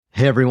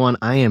Hey everyone,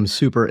 I am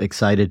super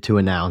excited to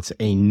announce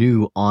a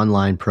new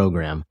online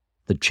program,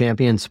 the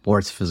Champion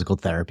Sports Physical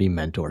Therapy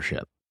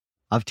Mentorship.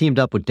 I've teamed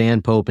up with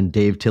Dan Pope and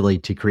Dave Tilley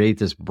to create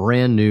this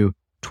brand new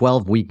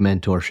 12-week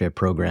mentorship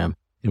program,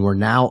 and we're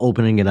now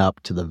opening it up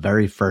to the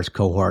very first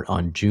cohort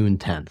on June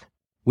 10th.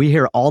 We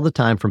hear all the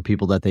time from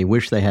people that they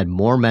wish they had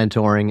more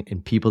mentoring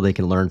and people they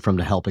can learn from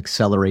to help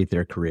accelerate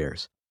their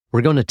careers.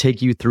 We're going to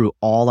take you through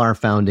all our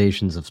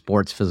foundations of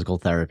sports physical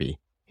therapy,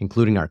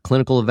 including our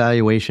clinical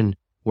evaluation,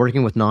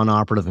 working with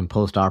non-operative and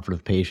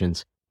post-operative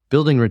patients,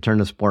 building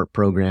return-to-sport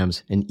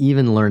programs, and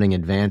even learning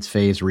advanced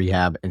phase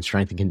rehab and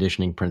strength and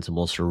conditioning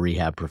principles for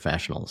rehab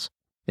professionals.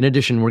 In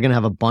addition, we're going to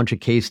have a bunch of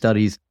case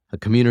studies, a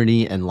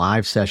community, and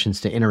live sessions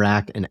to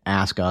interact and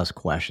ask us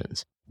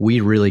questions.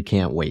 We really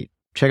can't wait.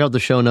 Check out the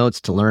show notes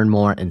to learn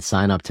more and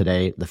sign up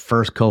today. The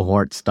first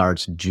cohort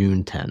starts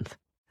June 10th.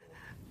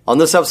 On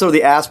this episode of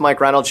the Ask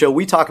Mike Reynolds Show,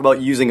 we talk about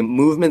using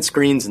movement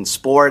screens in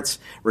sports,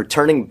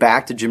 returning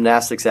back to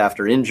gymnastics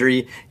after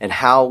injury, and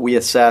how we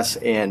assess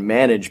and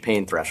manage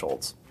pain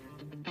thresholds.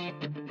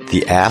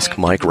 The Ask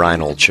Mike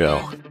Reynolds Show.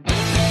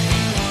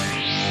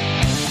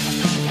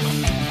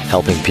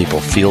 Helping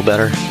people feel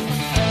better,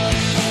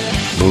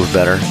 move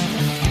better,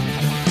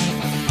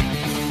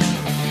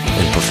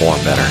 and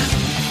perform better.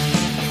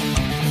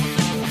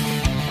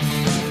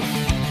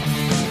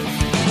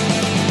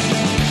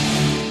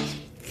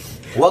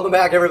 Welcome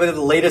back, everybody, to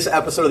the latest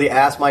episode of the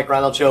Ask Mike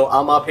Reynolds Show.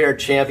 I'm up here,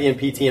 Champion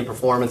PT and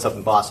Performance up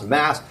in Boston,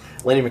 Mass.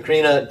 Lenny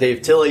Macrina,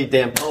 Dave Tilley,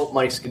 Dan Pope,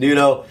 Mike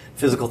Scaduto,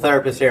 physical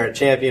therapist here at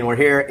Champion. We're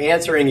here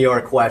answering your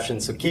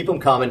questions, so keep them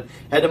coming.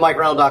 Head to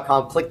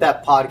MikeReynolds.com, click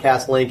that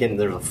podcast link, and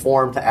there's a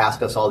form to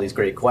ask us all these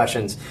great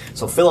questions.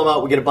 So fill them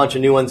out. We get a bunch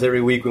of new ones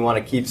every week. We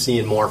want to keep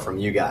seeing more from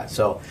you guys.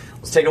 So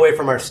let's take it away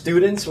from our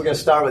students. We're going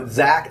to start with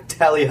Zach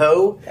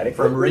Tellyho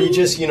from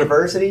Regis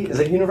University. Is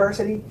it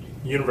university?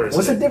 University.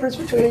 What's the difference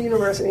between a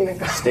university and a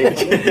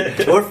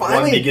college? We're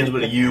finally, one begins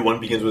with a U, one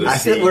begins with a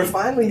C. We're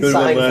finally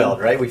Seinfeld,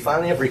 right? We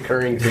finally have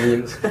recurring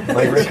themes,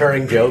 like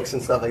recurring jokes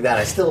and stuff like that.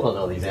 I still don't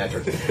know these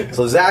answers.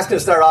 So Zach's going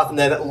to start off, and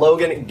then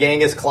Logan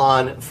Genghis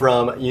Khan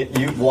from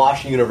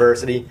Wash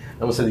University. I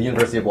almost said the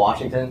University of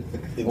Washington.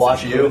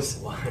 Wash you.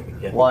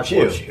 Watch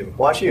you.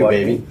 Watch you,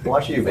 baby.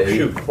 Watch you,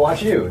 baby.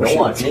 Watch you. Don't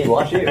watch me.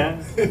 Watch you.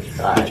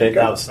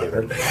 That was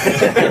stupid.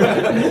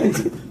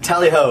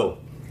 Tally-ho.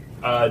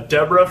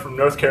 Deborah from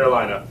North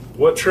Carolina.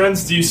 What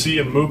trends do you see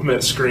in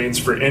movement screens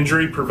for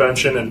injury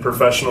prevention in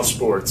professional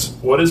sports?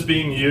 What is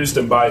being used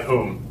and by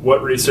whom?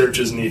 What research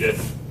is needed?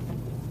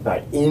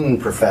 In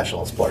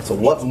professional sports. So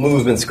what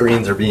movement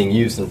screens are being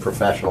used in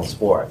professional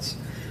sports?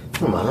 I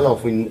don't know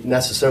if we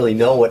necessarily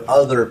know what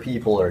other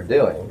people are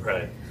doing.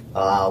 Right.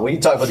 We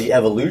can talk about the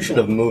evolution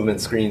of movement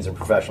screens in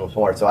professional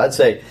sports. So I'd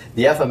say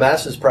the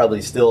FMS is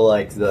probably still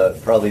like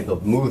the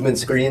movement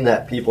screen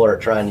that people are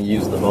trying to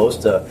use the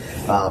most to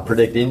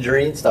predict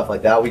injury and stuff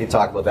like that. We can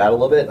talk about that a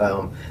little bit.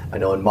 I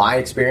know in my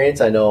experience,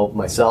 I know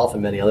myself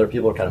and many other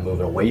people are kind of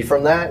moving away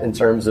from that in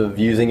terms of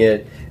using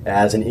it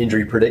as an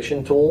injury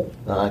prediction tool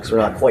because we're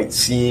not quite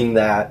seeing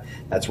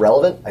that's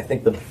relevant. I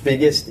think the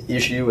biggest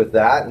issue with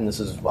that, and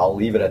I'll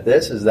leave it at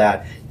this, is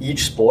that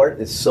each sport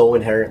is so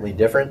inherently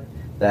different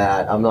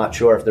that I'm not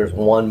sure if there's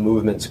one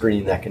movement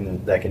screen that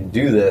can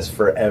do this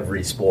for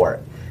every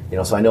sport.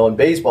 So I know in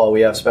baseball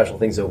we have special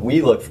things that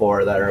we look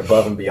for that are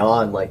above and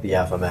beyond like the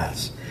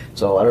FMS.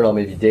 So I don't know,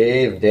 maybe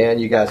Dave, Dan,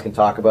 you guys can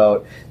talk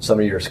about some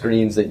of your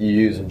screens that you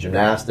use in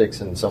gymnastics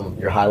and some of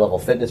your high-level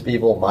fitness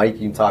people. Mike,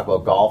 you can talk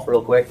about golf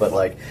real quick, but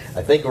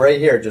I think right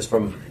here, just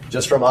from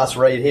us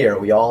right here,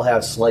 we all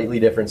have slightly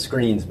different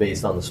screens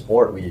based on the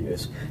sport we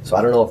use. So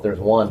I don't know if there's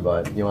one,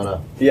 but you want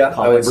to Yeah,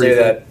 I would say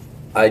that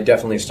I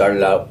definitely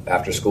started out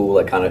after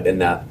school, kind of in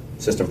that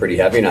system pretty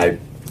heavy, and I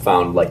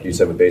found, like you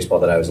said with baseball,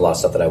 that I was a lot of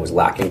stuff that I was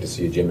lacking to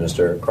see a gymnast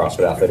or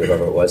CrossFit athlete or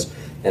whoever it was.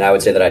 And I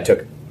would say that I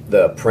took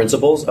the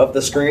principles of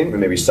the screen, or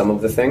maybe some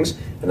of the things,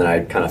 and then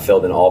I kind of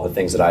filled in all the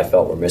things that I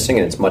felt were missing,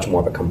 and it's much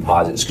more of a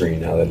composite screen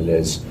now that it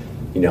is,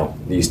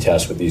 these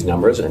tests with these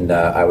numbers. And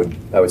I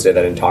would say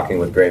that in talking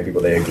with great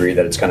people, they agree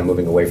that it's kind of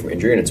moving away from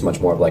injury, and it's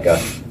much more of like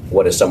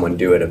what does someone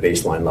do at a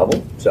baseline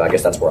level. So I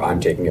guess that's where I'm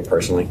taking it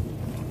personally.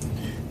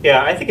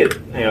 Yeah, I think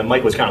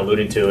Mike was kind of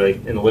alluding to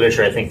it. In the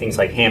literature, I think things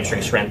like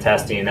hamstring strength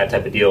testing and that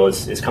type of deal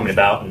is coming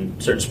about in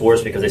certain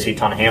sports because they see a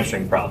ton of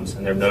hamstring problems,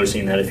 and they're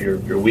noticing that if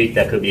you're weak,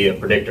 that could be a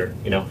predictor.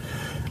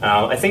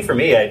 I think for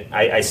me,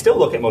 I still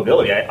look at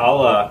mobility.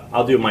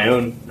 I'll do my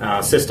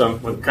own system.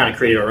 We've kind of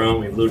created our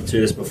own. We've alluded to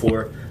this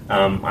before.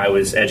 I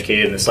was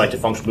educated in the selective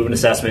functional movement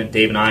assessment.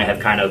 Dave and I have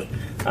kind of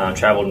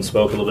traveled and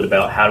spoke a little bit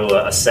about how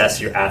to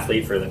assess your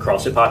athlete for the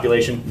CrossFit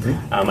population.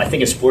 Mm-hmm. I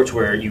think in sports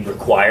where you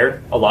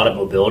require a lot of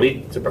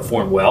mobility to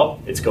perform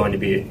well, it's going to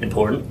be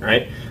important,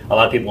 right? A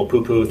lot of people will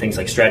poo-poo things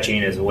like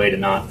stretching as a way to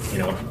not,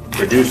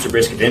 reduce the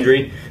risk of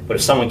injury. But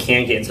if someone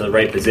can get into the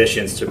right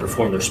positions to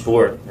perform their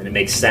sport, then it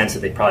makes sense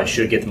that they probably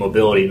should get the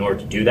mobility in order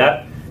to do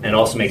that. And it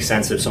also makes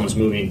sense if someone's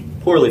moving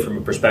poorly from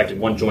a perspective,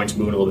 one joint's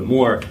moving a little bit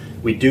more,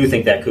 we do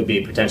think that could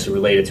be potentially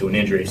related to an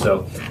injury.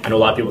 So I know a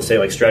lot of people say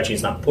like stretching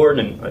is not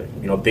important,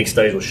 and big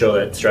studies will show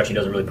that stretching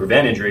doesn't really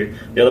prevent injury.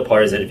 The other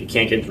part is that if you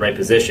can't get into the right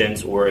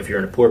positions, or if you're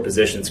in a poor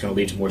position, it's going to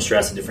lead to more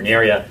stress in a different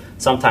area.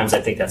 Sometimes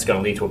I think that's going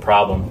to lead to a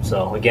problem.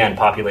 So again,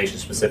 population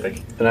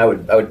specific. And I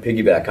would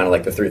piggyback kind of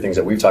like the three things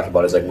that we've talked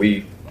about is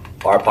like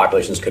our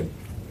populations could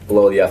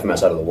blow the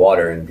FMS out of the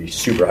water and be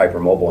super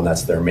hypermobile, and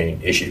that's their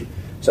main issue.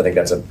 So I think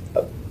that's a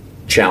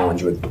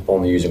challenge with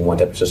only using one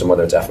type of system,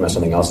 whether it's FMS or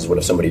something else. Is what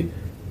if somebody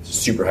is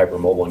super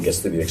hypermobile and gets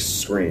through the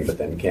screen, but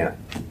then can't,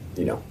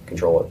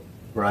 control it.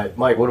 Right,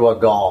 Mike. What about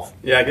golf?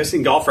 Yeah, I guess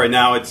in golf right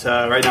now, it's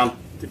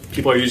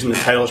people are using the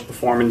Titleist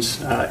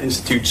Performance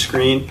Institute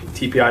screen,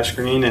 TPI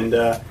screen, and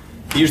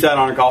use that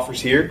on our golfers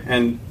here.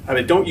 And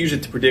I don't use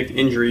it to predict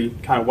injury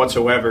kind of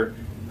whatsoever.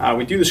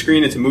 We do the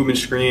screen, it's a movement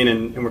screen,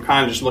 and we're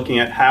kind of just looking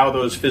at how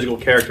those physical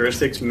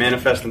characteristics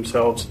manifest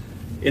themselves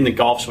in the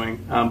golf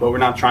swing. But we're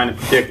not trying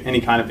to predict any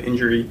kind of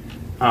injury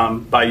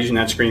by using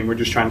that screen. We're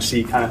just trying to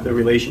see kind of the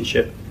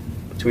relationship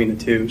between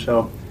the two.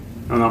 So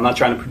I don't know, I'm not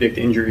trying to predict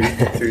injury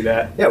through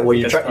that. Yeah, well,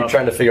 you're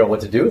trying to figure out what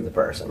to do with the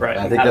person. Right.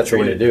 I think that's the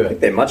way to do I think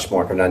it. they much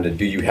more come down to,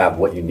 do you have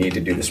what you need to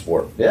do the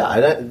sport?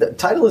 Yeah,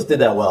 Titleist did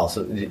that well.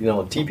 So,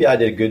 TPI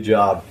did a good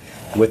job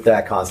with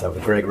that concept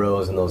with Greg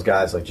Rose and those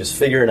guys, like just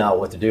figuring out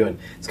what to do. And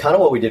it's kind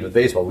of what we did with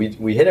baseball.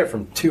 We hit it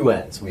from two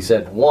ends. We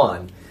said,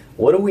 one,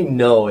 what do we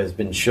know has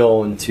been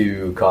shown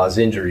to cause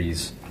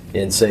injuries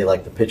in, say,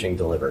 like the pitching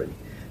delivery,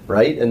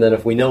 right? And then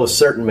if we know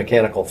certain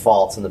mechanical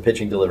faults in the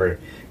pitching delivery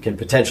can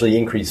potentially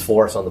increase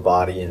force on the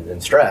body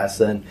and stress,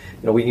 then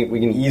we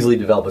can easily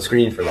develop a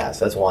screen for that.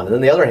 So that's one. And then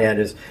the other hand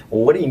is,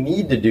 well, what do you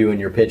need to do in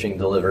your pitching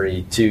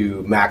delivery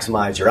to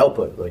maximize your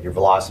output, like your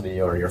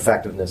velocity or your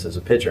effectiveness as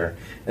a pitcher?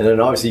 And then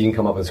obviously you can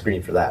come up with a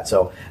screen for that.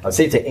 So I would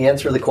say, to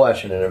answer the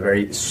question in a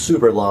very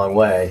super long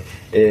way,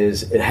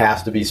 is it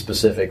has to be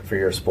specific for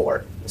your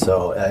sport.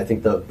 So I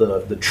think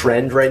the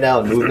trend right now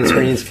in movement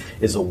screens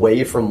is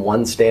away from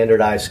one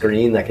standardized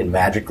screen that can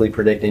magically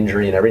predict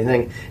injury and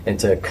everything, and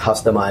to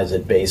customize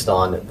it based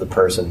on the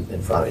person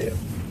in front of you.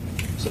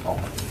 So,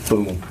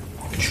 boom,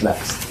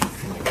 next.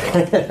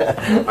 All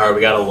right,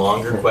 we got a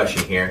longer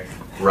question here.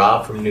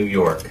 Rob from New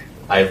York.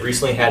 I have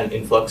recently had an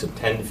influx of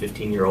 10 to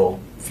 15-year-old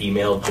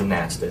female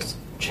gymnastics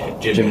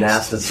athletes.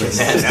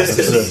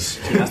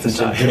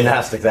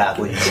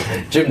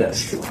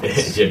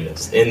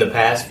 Gymnasts. In the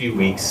past few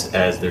weeks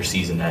as their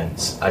season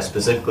ends. I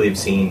specifically have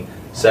seen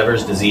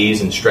Sever's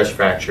disease and stress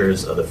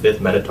fractures of the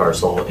fifth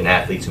metatarsal in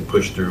athletes who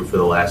push through for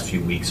the last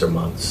few weeks or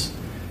months.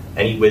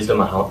 Any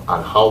wisdom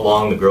on how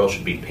long the girl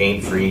should be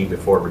pain-free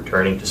before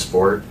returning to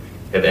sport?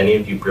 Have any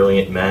of you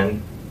brilliant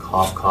men,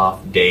 cough, cough,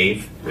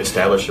 Dave,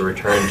 established a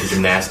return to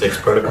gymnastics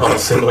protocol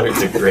similar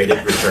to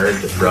graded return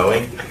to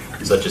throwing,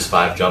 such as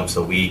 5 jumps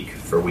a week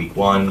for week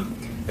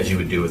 1, as you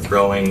would do with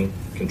throwing,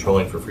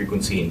 controlling for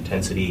frequency,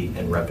 intensity,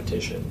 and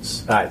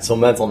repetitions? All right, so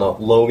mental note.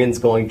 Logan's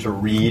going to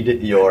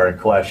read your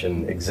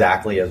question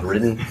exactly as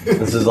written.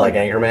 This is like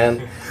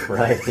Anchorman,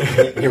 right?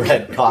 He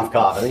read cough,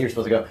 cough. I think you're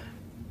supposed to go,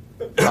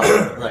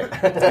 awesome.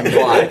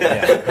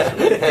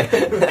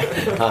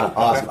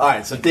 All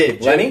right, so Dave,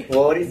 Lenny,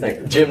 what do you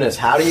think? Gymnast,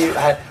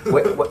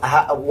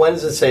 when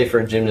is it safe for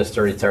a gymnast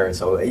to return?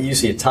 So you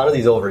see a ton of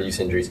these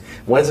overuse injuries.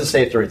 When is it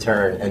safe to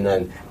return? And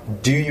then,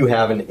 do you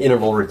have an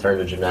interval return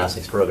to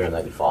gymnastics program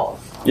that you follow?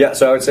 Yeah,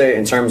 so I would say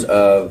in terms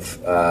of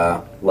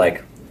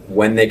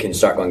when they can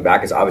start going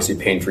back, it's obviously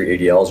pain-free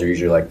ADLs are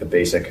usually like the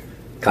basic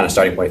kind of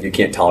starting point. If you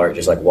can't tolerate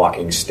just like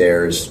walking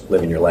stairs,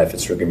 living your life,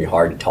 it's really going to be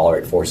hard to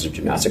tolerate forces of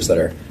gymnastics that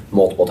are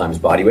multiple times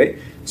body weight.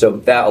 So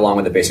that, along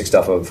with the basic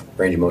stuff of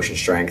range of motion,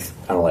 strength,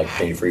 kind of like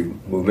pain-free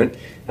movement.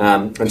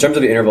 In terms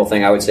of the interval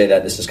thing, I would say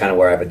that this is kind of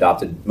where I've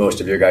adopted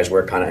most of your guys'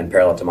 work kind of in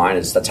parallel to mine.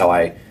 That's how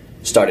I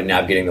started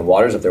navigating the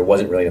waters. If there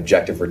wasn't really an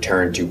objective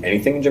return to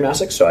anything in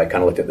gymnastics, so I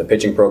kind of looked at the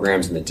pitching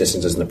programs and the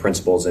distances and the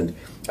principles, and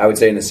I would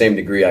say in the same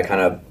degree I kind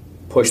of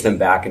push them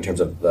back in terms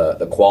of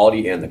the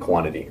quality and the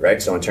quantity,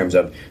 right? So in terms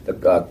of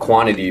the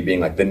quantity being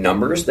like the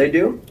numbers they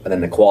do, and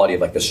then the quality of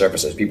like the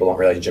surfaces. People don't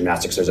realize in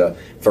gymnastics there's a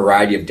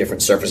variety of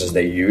different surfaces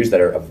they use that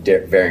are of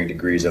varying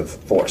degrees of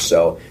force.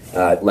 So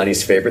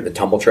Lenny's favorite, the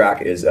tumble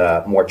track, is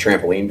more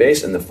trampoline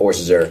based, and the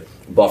forces are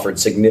buffered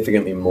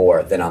significantly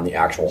more than on the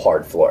actual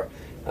hard floor.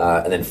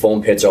 And then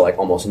foam pits are like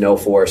almost no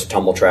force,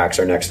 tumble tracks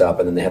are next up,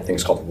 and then they have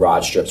things called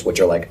rod strips, which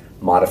are like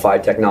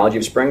modified technology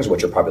of springs,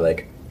 which are probably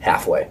like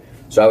halfway.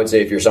 So I would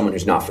say if you're someone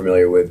who's not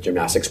familiar with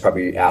gymnastics,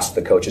 probably ask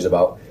the coaches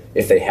about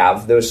if they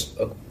have those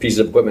pieces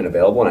of equipment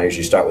available. And I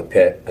usually start with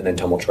pit, and then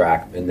tumble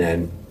track, and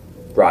then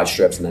rod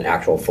strips, and then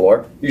actual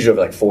floor, usually over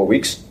like 4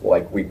 weeks,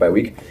 like week by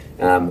week.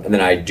 And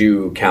then I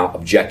do count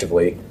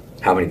objectively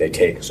how many they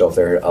take. So if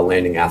they're a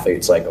landing athlete,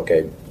 it's like,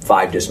 okay,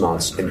 5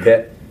 dismounts in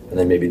pit, and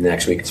then maybe the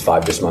next week it's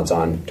 5 dismounts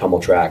on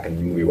tumble track,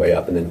 and move your way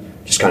up, and then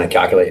just kind of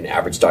calculate an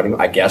average starting.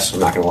 I guess, I'm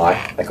not going to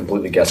lie, I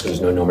completely guess because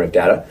there's no normative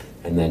data.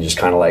 And then just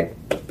kind of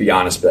like be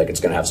honest, be like, it's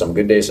going to have some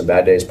good days, some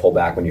bad days, pull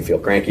back when you feel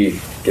cranky,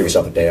 give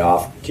yourself a day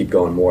off, keep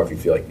going more if you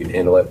feel like you can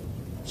handle it.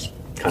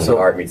 Kind of the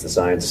art meets the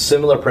science.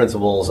 Similar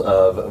principles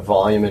of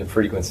volume and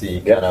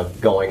frequency kind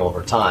of going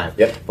over time.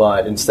 Yep.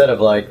 But instead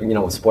of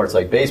with sports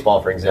like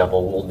baseball, for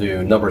example, we'll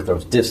do number of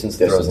throws, distance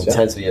throws,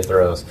 intensity of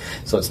throws.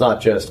 So it's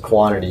not just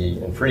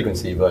quantity and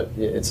frequency, but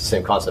it's the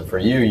same concept for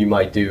you. You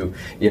might do,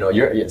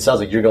 it sounds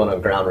like you're going to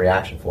ground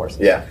reaction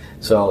forces. Yeah.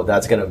 So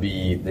that's going to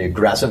be the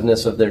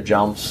aggressiveness of their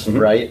jumps,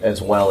 right,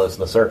 as well as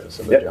the surface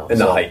of the jump. And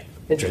the height.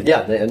 Interesting.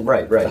 Yeah, and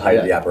right. The height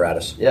of the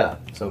apparatus. Yeah,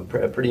 so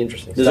pretty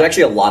interesting There's stuff.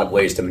 actually a lot of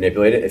ways to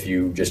manipulate it if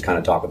you just kind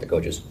of talk with the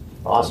coaches.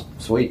 Awesome.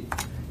 Sweet.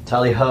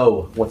 Tally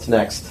ho, what's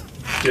next?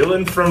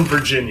 Dylan from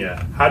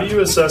Virginia. How do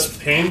you assess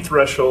pain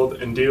threshold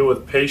and deal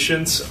with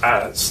patients /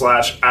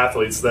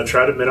 athletes that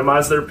try to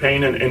minimize their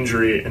pain and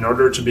injury in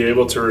order to be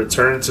able to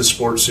return to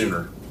sport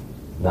sooner?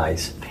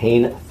 Nice.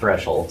 Pain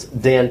thresholds.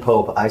 Dan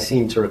Pope, I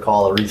seem to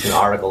recall a recent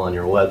article on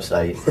your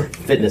website,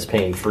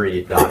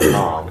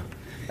 fitnesspainfree.com.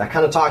 I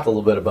kind of talked a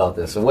little bit about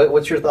this. So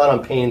what's your thought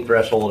on pain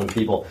threshold and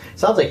people?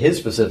 Sounds like his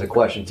specific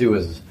question,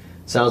 too,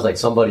 sounds like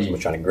somebody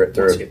trying to grit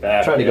through it.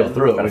 Trying to go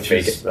through it, which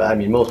is,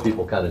 most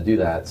people kind of do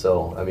that.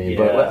 So,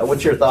 but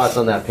what's your thoughts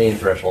on that pain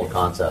threshold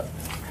concept?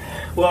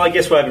 Well, I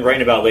guess what I've been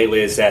writing about lately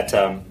is that,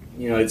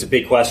 it's a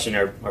big question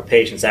our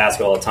patients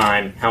ask all the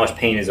time, how much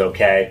pain is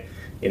okay?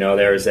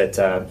 There's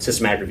that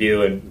systematic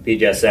review and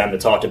BDSM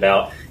that talked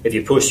about if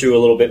you push through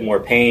a little bit more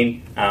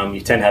pain, you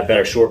tend to have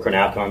better short-term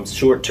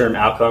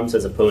outcomes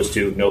as opposed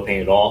to no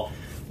pain at all.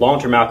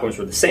 Long-term outcomes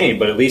were the same,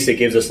 but at least it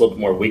gives us a little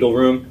bit more wiggle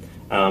room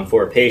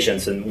for our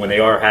patients. And when they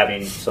are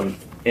having some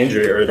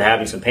injury or they're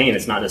having some pain,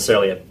 it's not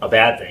necessarily a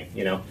bad thing.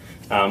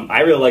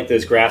 I really like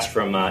this grasp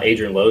from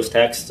Adrian Lowe's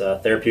text,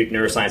 Therapeutic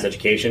Neuroscience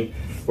Education,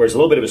 where it's a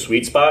little bit of a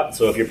sweet spot.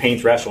 So if your pain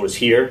threshold is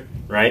here,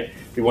 right,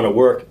 we want to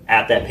work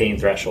at that pain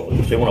threshold.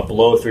 So you don't want to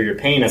blow through your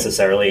pain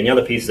necessarily. And the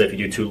other piece is if you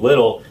do too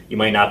little, you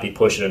might not be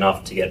pushing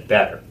enough to get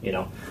better.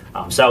 So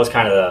that was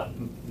kind of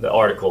the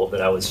article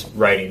that I was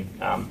writing.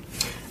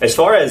 As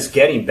far as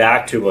getting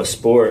back to a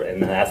sport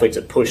and the athletes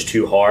that push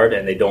too hard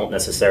and they don't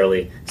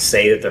necessarily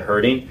say that they're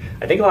hurting,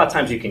 I think a lot of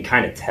times you can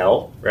kind of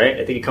tell, right?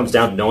 I think it comes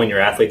down to knowing your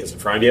athlete that's in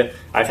front of you.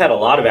 I've had a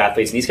lot of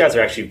athletes, and these guys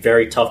are actually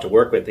very tough to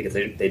work with because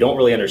they don't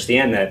really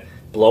understand that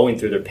blowing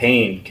through their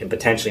pain can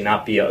potentially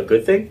not be a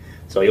good thing.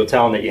 So you'll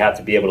tell them that you have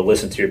to be able to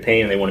listen to your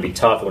pain, and they want to be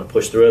tough, they want to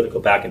push through it, they go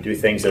back and do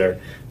things that are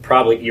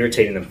probably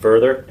irritating them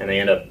further, and they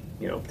end up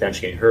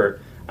potentially getting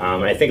hurt.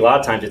 And I think a lot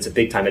of times it's a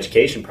big-time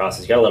education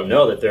process. You got to let them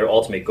know that their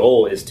ultimate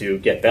goal is to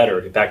get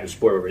better, get back to the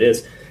sport, wherever it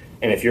is.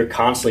 And if you're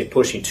constantly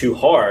pushing too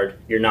hard,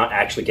 you're not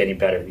actually getting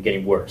better. You're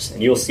getting worse.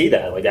 And you'll see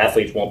that. Like,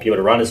 athletes won't be able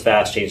to run as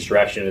fast, change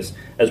direction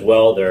as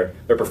well. Their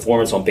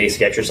performance on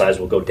basic exercise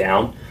will go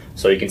down.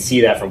 So you can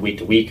see that from week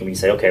to week, and we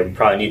say, okay, we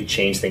probably need to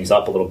change things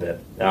up a little bit.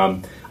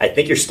 I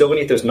think you're still going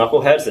to get those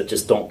knuckleheads that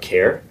just don't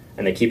care,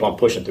 and they keep on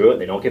pushing through it,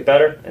 and they don't get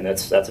better, and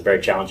that's a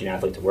very challenging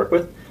athlete to work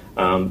with.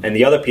 And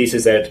the other piece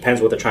is that it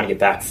depends what they're trying to get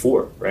back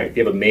for, right? If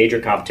you have a major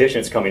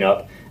competition that's coming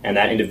up and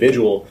that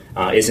individual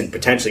isn't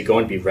potentially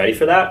going to be ready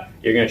for that,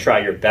 you're going to try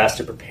your best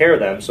to prepare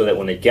them so that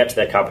when they get to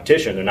that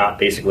competition, they're not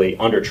basically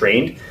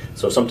undertrained.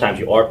 So sometimes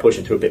you are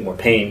pushing through a bit more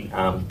pain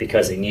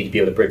because they need to be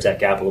able to bridge that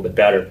gap a little bit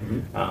better.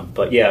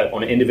 But yeah,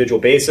 on an individual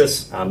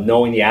basis,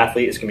 knowing the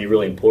athlete is going to be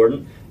really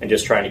important, and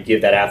just trying to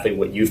give that athlete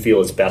what you feel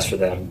is best for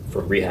them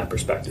from a rehab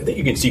perspective. I think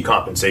you can see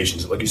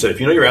compensations. Like you said, if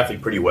you know your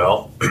athlete pretty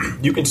well,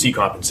 you can see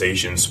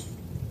compensations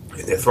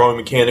in their throwing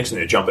mechanics and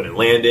their jumping and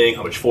landing,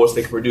 how much force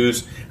they can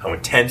produce, how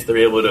intense they're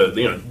able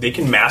to, they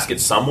can mask it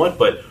somewhat,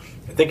 but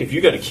I think if you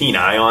got a keen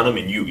eye on them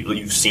and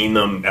you've seen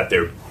them at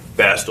their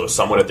best or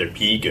somewhat at their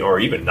peak or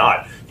even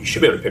not, you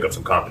should be able to pick up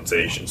some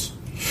compensations.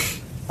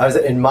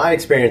 In my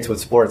experience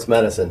with sports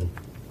medicine,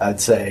 I'd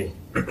say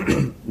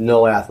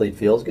no athlete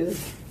feels good.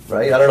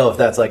 Right? I don't know if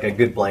that's like a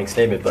good blank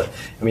statement, but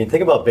I mean,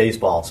 think about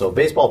baseball. So a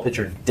baseball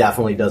pitcher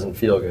definitely doesn't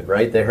feel good,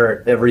 right? They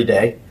hurt every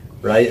day,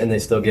 right? And they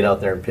still get out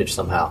there and pitch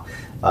somehow.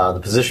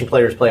 The position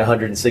players play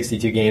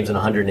 162 games in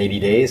 180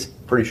 days.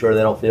 Pretty sure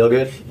they don't feel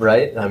good,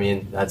 right? I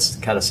mean, that's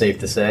kind of safe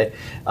to say.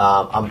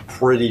 I'm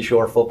pretty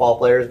sure football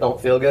players don't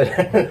feel good.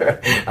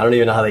 I don't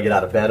even know how they get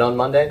out of bed on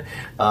Monday.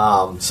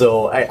 I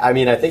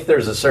think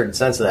there's a certain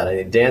sense of that. I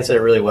think Dan said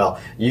it really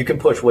well. You can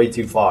push way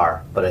too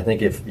far, but I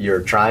think if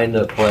you're trying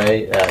to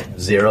play at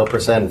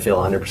 0% and feel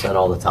 100%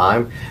 all the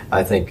time,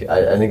 I think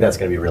that's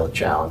going to be really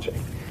challenging.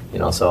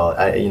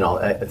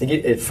 I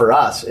think for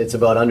us, it's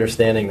about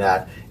understanding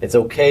that it's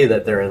okay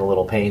that they're in a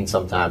little pain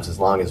sometimes, as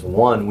long as,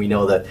 one, we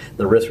know that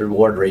the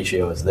risk-reward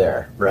ratio is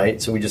there,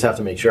 right? So we just have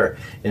to make sure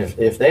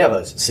if they have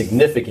a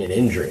significant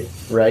injury,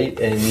 right,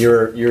 and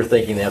you're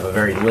thinking they have a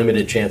very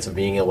limited chance of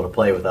being able to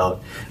play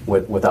without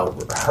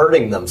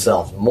hurting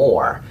themselves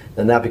more,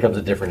 then that becomes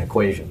a different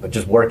equation. But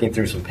just working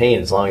through some pain,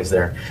 as long as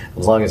their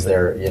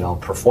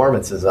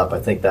performance is up, I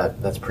think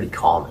that's pretty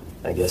common,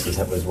 I guess,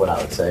 is what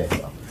I would say.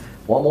 So,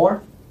 one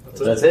more?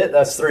 That's it?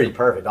 That's 3.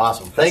 Perfect.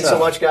 Awesome. Thanks so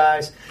much,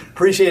 guys.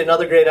 Appreciate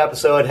another great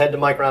episode. Head to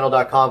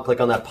MikeReinold.com.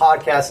 Click on that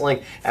podcast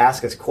link.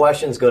 Ask us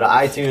questions. Go to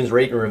iTunes,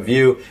 rate and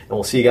review. And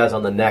we'll see you guys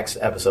on the next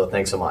episode.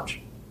 Thanks so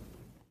much.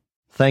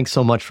 Thanks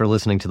so much for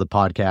listening to the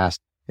podcast.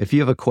 If you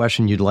have a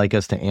question you'd like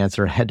us to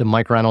answer, head to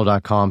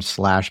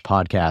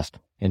mikereinold.com/podcast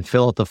and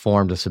fill out the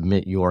form to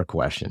submit your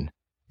question.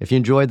 If you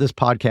enjoyed this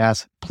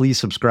podcast, please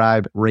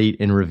subscribe, rate,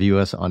 and review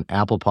us on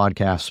Apple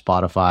Podcasts,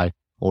 Spotify,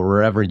 or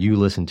wherever you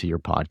listen to your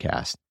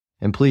podcast.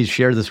 And please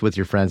share this with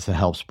your friends to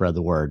help spread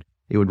the word.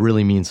 It would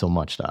really mean so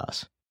much to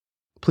us.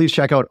 Please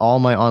check out all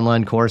my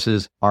online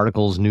courses,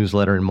 articles,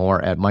 newsletter, and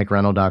more at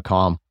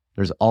mikereinold.com.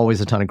 There's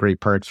always a ton of great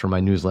perks for my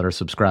newsletter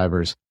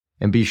subscribers.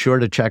 And be sure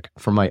to check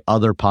for my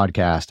other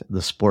podcast,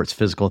 the Sports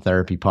Physical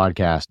Therapy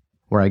Podcast,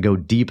 where I go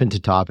deep into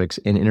topics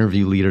and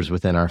interview leaders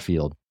within our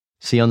field.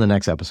 See you on the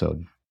next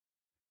episode.